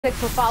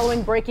For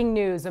following breaking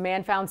news, a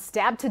man found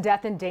stabbed to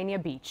death in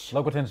Dania Beach.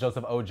 Local 10's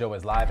Joseph Ojo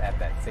is live at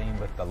that scene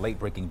with the late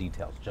breaking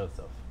details.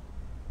 Joseph.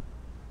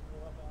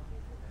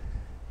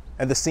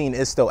 And the scene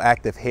is still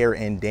active here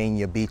in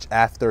Dania Beach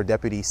after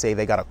deputies say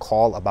they got a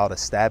call about a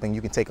stabbing.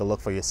 You can take a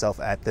look for yourself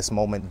at this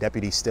moment.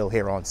 Deputies still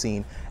here on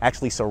scene,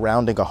 actually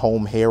surrounding a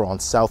home here on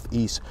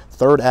Southeast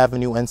 3rd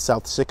Avenue and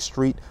South 6th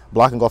Street,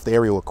 blocking off the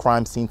area with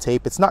crime scene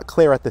tape. It's not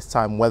clear at this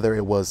time whether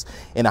it was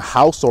in a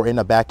house or in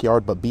a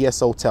backyard, but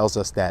BSO tells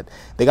us that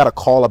they got a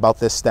call about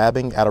this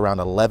stabbing at around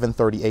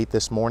 11:38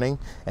 this morning,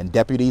 and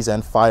deputies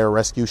and fire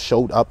rescue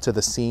showed up to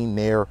the scene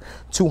near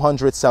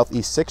 200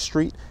 Southeast 6th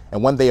Street.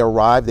 And when they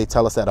arrived, they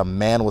tell us that a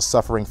man was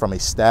suffering from a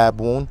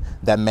stab wound.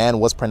 That man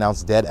was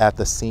pronounced dead at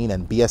the scene,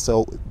 and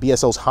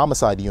BSO's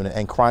homicide unit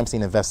and crime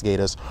scene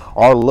investigators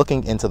are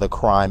looking into the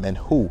crime and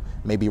who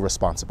may be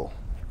responsible.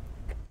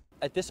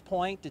 At this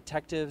point,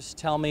 detectives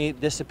tell me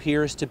this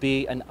appears to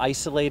be an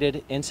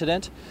isolated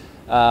incident.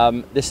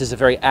 This is a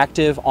very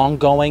active,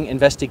 ongoing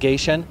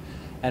investigation.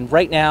 And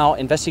right now,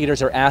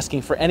 investigators are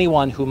asking for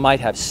anyone who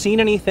might have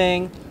seen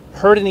anything,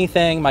 heard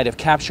anything, might have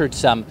captured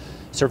some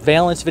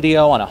surveillance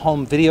video on a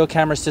home video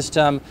camera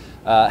system,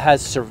 has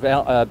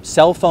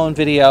cell phone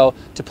video,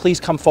 to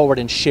please come forward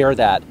and share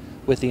that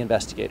with the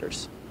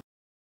investigators.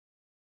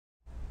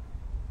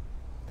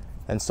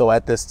 And so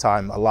at this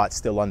time, a lot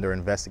still under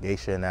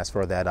investigation. As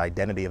for that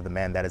identity of the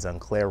man, that is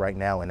unclear right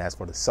now. And as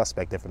for the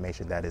suspect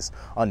information, that is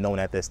unknown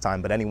at this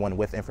time. But anyone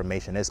with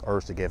information is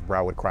urged to give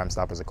Broward Crime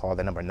Stoppers a call.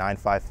 The number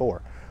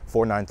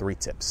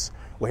 954-493-TIPS.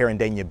 We're here in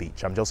Dania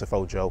Beach. I'm Joseph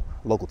Ojo,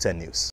 Local 10 News.